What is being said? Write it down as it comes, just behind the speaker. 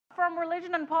From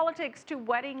religion and politics to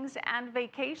weddings and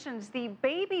vacations, the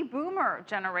baby boomer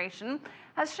generation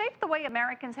has shaped the way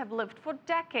Americans have lived for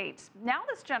decades. Now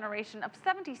this generation of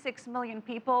 76 million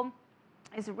people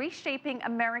is reshaping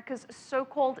America's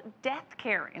so-called death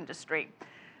care industry.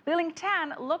 Liling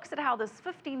looks at how this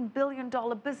 $15 billion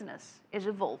business is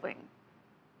evolving.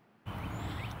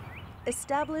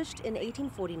 Established in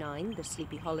 1849, the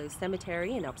Sleepy Hollow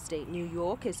Cemetery in upstate New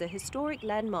York is a historic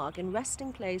landmark and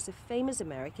resting place of famous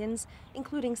Americans,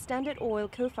 including Standard Oil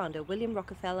co-founder William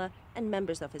Rockefeller and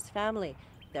members of his family.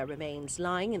 Their remains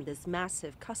lying in this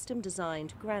massive,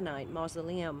 custom-designed granite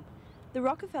mausoleum. The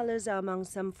Rockefellers are among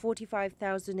some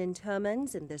 45,000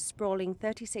 interments in this sprawling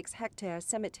 36-hectare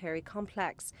cemetery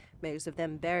complex, most of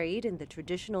them buried in the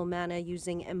traditional manner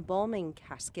using embalming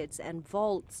caskets and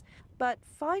vaults. But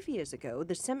 5 years ago,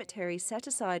 the cemetery set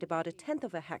aside about 1/10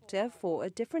 of a hectare for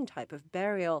a different type of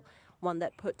burial, one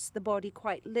that puts the body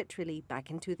quite literally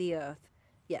back into the earth.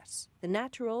 Yes, the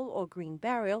natural or green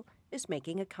burial is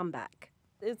making a comeback.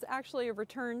 It's actually a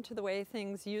return to the way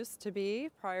things used to be.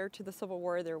 Prior to the Civil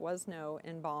War, there was no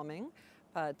embalming,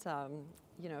 but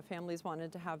families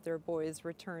wanted to have their boys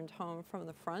returned home from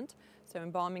the front, so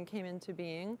embalming came into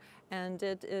being, and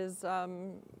it is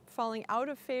falling out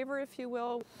of favor, if you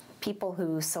will. People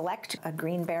who select a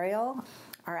green burial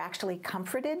are actually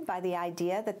comforted by the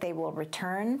idea that they will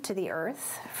return to the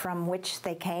earth from which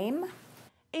they came.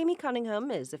 Amy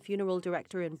Cunningham is a funeral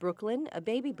director in Brooklyn, a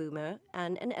baby boomer,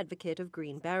 and an advocate of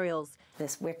green burials.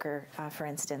 This wicker, for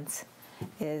instance,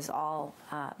 is all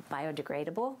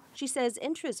biodegradable. She says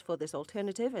interest for this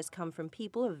alternative has come from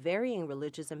people of varying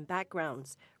religions and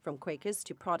backgrounds, from Quakers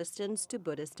to Protestants to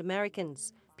Buddhist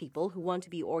Americans, people who want to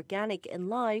be organic in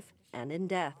life and in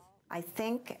death. I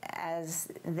think as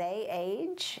they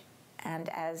age and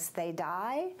as they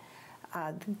die,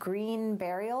 the green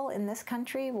burial in this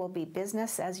country will be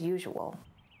business as usual.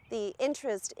 The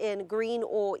interest in green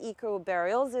or eco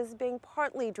burials is being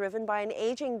partly driven by an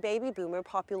aging baby boomer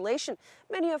population,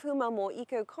 many of whom are more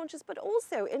eco-conscious but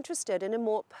also interested in a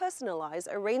more personalized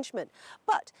arrangement.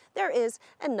 But there is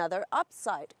another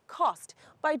upside: cost.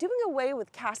 By doing away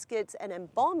with caskets and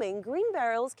embalming, green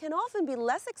burials can often be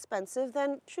less expensive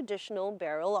than traditional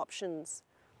burial options.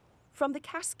 From the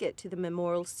casket to the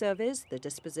memorial service, the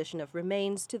disposition of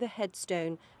remains to the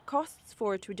headstone, costs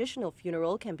for a traditional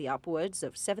funeral can be upwards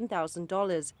of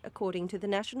 $7,000, according to the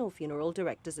National Funeral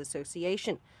Directors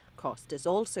Association. Cost is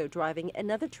also driving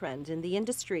another trend in the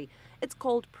industry. It's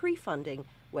called pre-funding,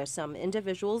 where some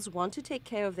individuals want to take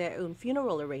care of their own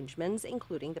funeral arrangements,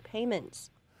 including the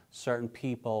payments. Certain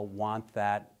people want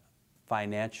that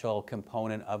financial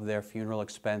component of their funeral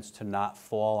expense to not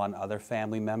fall on other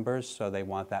family members, so they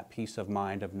want that peace of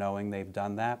mind of knowing they've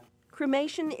done that.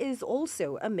 Cremation is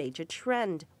also a major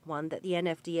trend, one that the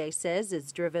NFDA says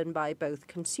is driven by both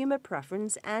consumer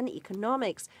preference and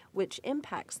economics, which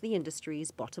impacts the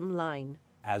industry's bottom line.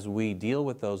 As we deal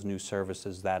with those new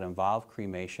services that involve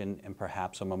cremation and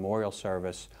perhaps a memorial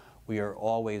service, we are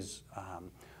always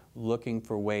looking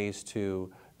for ways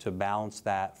to balance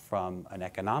that from an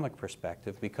economic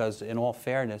perspective, because in all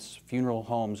fairness, funeral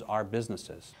homes are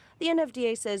businesses. The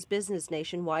NFDA says business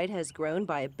nationwide has grown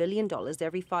by $1 billion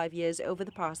every 5 years over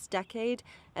the past decade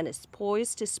and is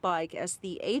poised to spike as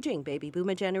the aging baby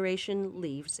boomer generation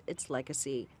leaves its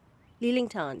legacy. Liling,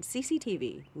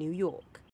 CCTV, New York.